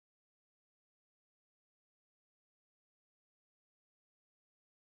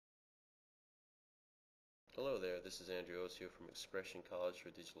Hello there, this is Andrew Oates here from Expression College for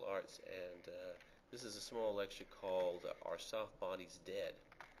Digital Arts, and this is a small lecture called Are Soft Bodies Dead?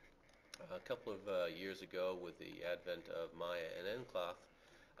 A couple of years ago, with the advent of Maya and Encloth,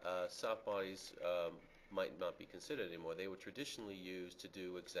 soft bodies might not be considered anymore. They were traditionally used to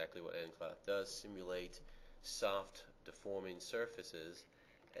do exactly what Encloth does, simulate soft, deforming surfaces.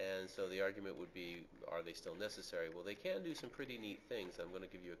 And so the argument would be, are they still necessary? Well, they can do some pretty neat things. I'm going to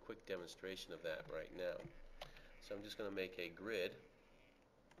give you a quick demonstration of that right now. So I'm just going to make a grid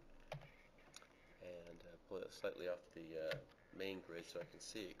and pull it slightly off the main grid so I can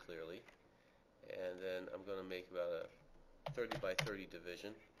see it clearly. And then I'm going to make about a 30 by 30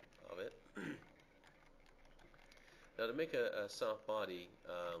 division of it. Now to make a soft body,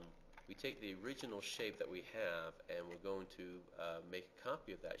 we take the original shape that we have and we're going to make a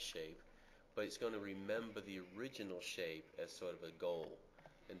copy of that shape, but it's going to remember the original shape as sort of a goal.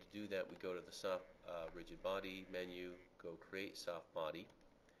 And to do that, we go to the soft rigid body menu, go create soft body,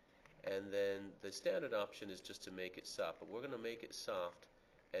 and then the standard option is just to make it soft, but we're going to make it soft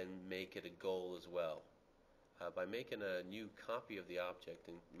and make it a goal as well. By making a new copy of the object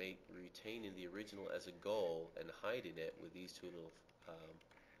and retaining the original as a goal and hiding it with these two little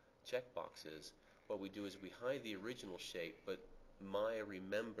check boxes, what we do is we hide the original shape, but Maya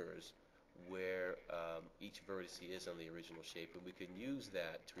remembers where each vertex is on the original shape, and we can use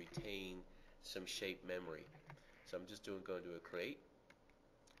that to retain some shape memory. So I'm just going to do a create,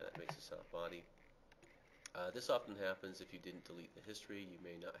 and that makes a soft body. This often happens if you didn't delete the history. You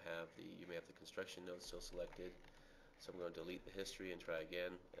may have the construction node still selected. So I'm going to delete the history and try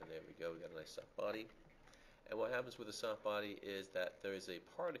again, and there we go. We got a nice soft body. And what happens with a soft body is that there is a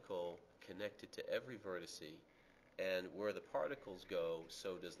particle connected to every vertex, and where the particles go,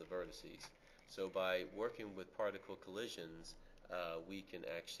 so does the vertices. So by working with particle collisions, we can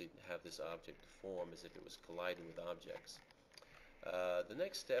actually have this object form as if it was colliding with objects. The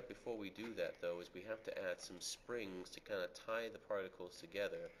next step before we do that, though, is we have to add some springs to kind of tie the particles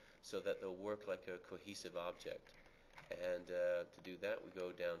together so that they'll work like a cohesive object. And to do that, we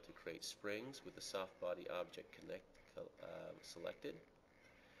go down to create springs with the soft body object selected.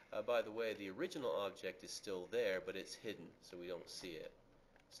 By the way, the original object is still there, but it's hidden, so we don't see it.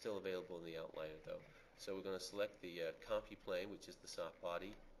 Still available in the outliner, though. So we're going to select the copy plane, which is the soft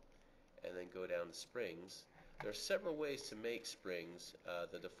body, and then go down to springs. There are several ways to make springs.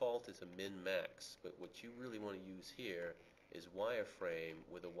 The default is a min-max, but what you really want to use here is wireframe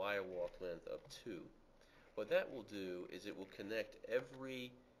with a wire walk length of 2. What that will do is it will connect every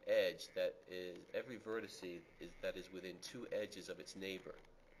edge every vertex that is within 2 edges of its neighbor.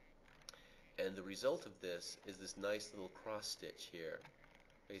 And the result of this is this nice little cross stitch here.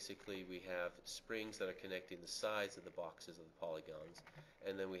 Basically, we have springs that are connecting the sides of the boxes of the polygons,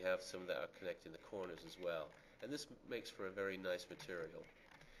 and then we have some that are connecting the corners as well. And this makes for a very nice material.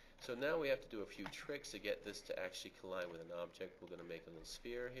 So now we have to do a few tricks to get this to actually collide with an object. We're going to make a little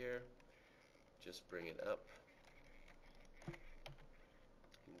sphere here. Just bring it up and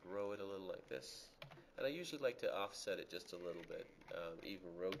grow it a little like this. And I usually like to offset it just a little bit, even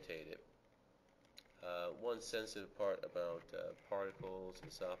rotate it. One sensitive part about particles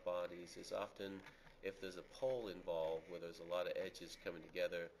and soft bodies is often if there's a pole involved where there's a lot of edges coming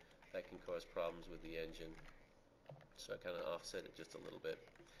together, that can cause problems with the engine. So I kind of offset it just a little bit.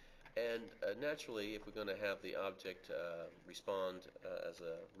 And naturally, if we're going to have the object respond as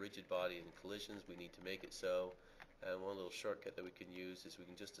a rigid body in collisions, we need to make it so. And one little shortcut that we can use is we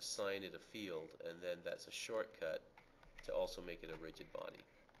can just assign it a field, and then that's a shortcut to also make it a rigid body.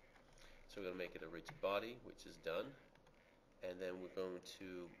 So we're going to make it a rigid body, which is done. And then we're going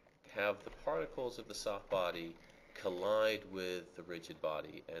to have the particles of the soft body collide with the rigid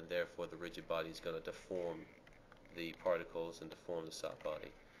body, and therefore the rigid body is going to deform the particles and deform the soft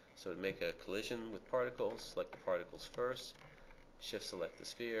body. So to make a collision with particles, select the particles first, shift select the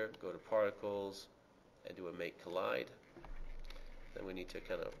sphere, go to particles, and do a make collide. Then we need to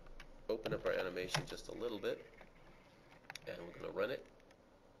kind of open up our animation just a little bit, and we're going to run it.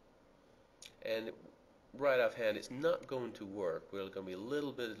 And right offhand, it's not going to work. We're going to be a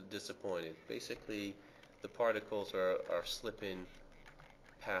little bit disappointed. Basically, the particles are slipping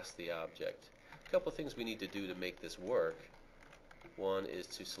past the object. A couple of things we need to do to make this work. One is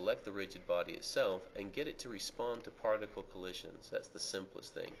to select the rigid body itself and get it to respond to particle collisions. That's the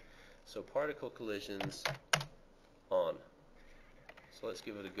simplest thing. So particle collisions on. So let's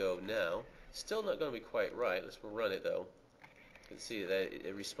give it a go now. Still not going to be quite right. Let's run it though. You can see that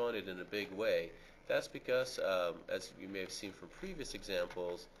it responded in a big way. That's because, as you may have seen from previous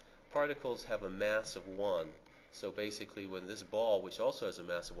examples, particles have a mass of 1. So basically when this ball, which also has a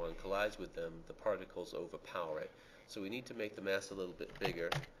mass of 1, collides with them, the particles overpower it. So we need to make the mass a little bit bigger.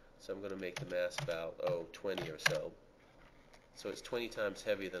 So I'm going to make the mass about 20 or so. So it's 20 times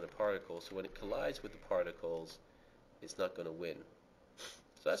heavier than a particle, so when it collides with the particles, it's not going to win.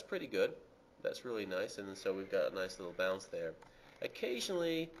 So that's pretty good. That's really nice, and so we've got a nice little bounce there.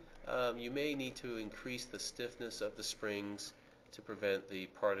 Occasionally, you may need to increase the stiffness of the springs to prevent the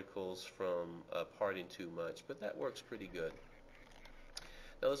particles from parting too much, but that works pretty good.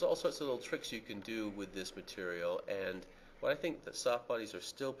 Now there's all sorts of little tricks you can do with this material, and what I think that soft bodies are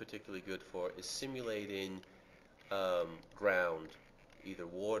still particularly good for is simulating ground, either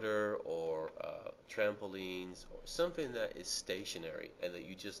water or trampolines, or something that is stationary and that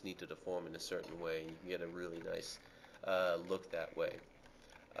you just need to deform in a certain way, and you can get a really nice look that way.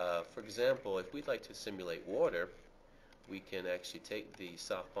 For example, if we'd like to simulate water, we can actually take the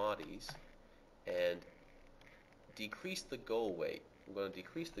soft bodies and decrease the goal weight. I'm going to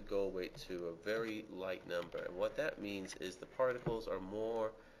decrease the goal weight to a very light number, and what that means is the particles are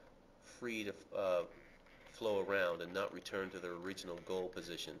more free to flow around and not return to their original goal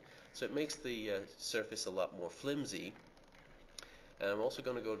position. So it makes the surface a lot more flimsy. And I'm also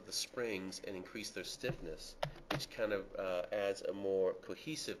going to go to the springs and increase their stiffness, which kind of adds a more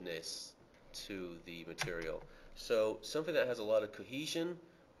cohesiveness to the material. So something that has a lot of cohesion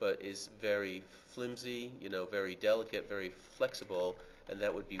but is very flimsy, very delicate, very flexible, and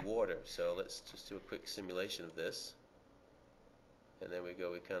that would be water. So let's just do a quick simulation of this. And there we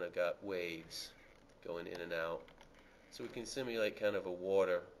go, we kind of got waves going in and out. So we can simulate kind of a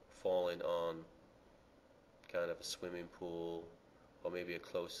water falling on kind of a swimming pool, or maybe a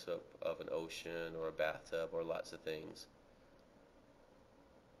close-up of an ocean or a bathtub, or lots of things.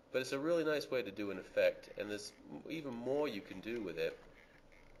 But it's a really nice way to do an effect, and there's even more you can do with it.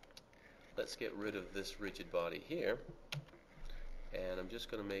 Let's get rid of this rigid body here, and I'm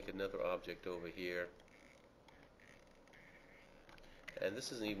just going to make another object over here. And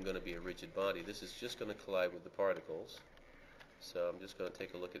this isn't even going to be a rigid body. This is just going to collide with the particles. So I'm just going to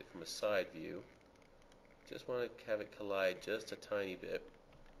take a look at it from a side view. Just want to have it collide just a tiny bit.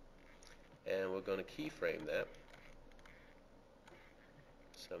 And we're going to keyframe that.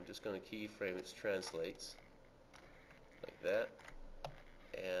 So I'm just going to keyframe its translates like that.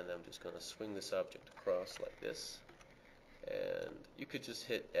 And I'm just going to swing this object across like this. And you could just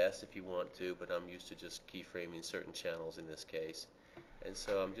hit S if you want to, but I'm used to just keyframing certain channels in this case. And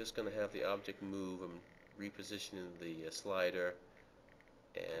so I'm just going to have the object move. I'm repositioning the slider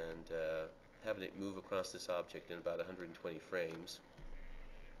and having it move across this object in about 120 frames.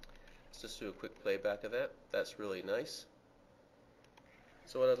 Let's just do a quick playback of that. That's really nice.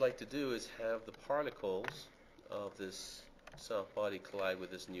 So what I'd like to do is have the particles of this soft body collide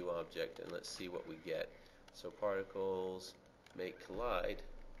with this new object, and let's see what we get. So particles make collide,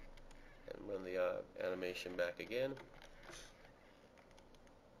 and run the animation back again.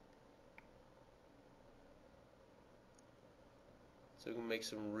 So we can make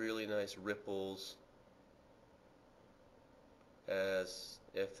some really nice ripples as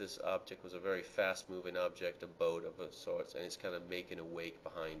if this object was a very fast-moving object, a boat of a sort, and it's kind of making a wake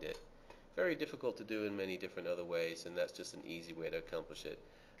behind it. Very difficult to do in many different other ways, and that's just an easy way to accomplish it.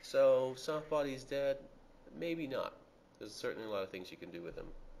 So, soft body is dead? Maybe not. There's certainly a lot of things you can do with them.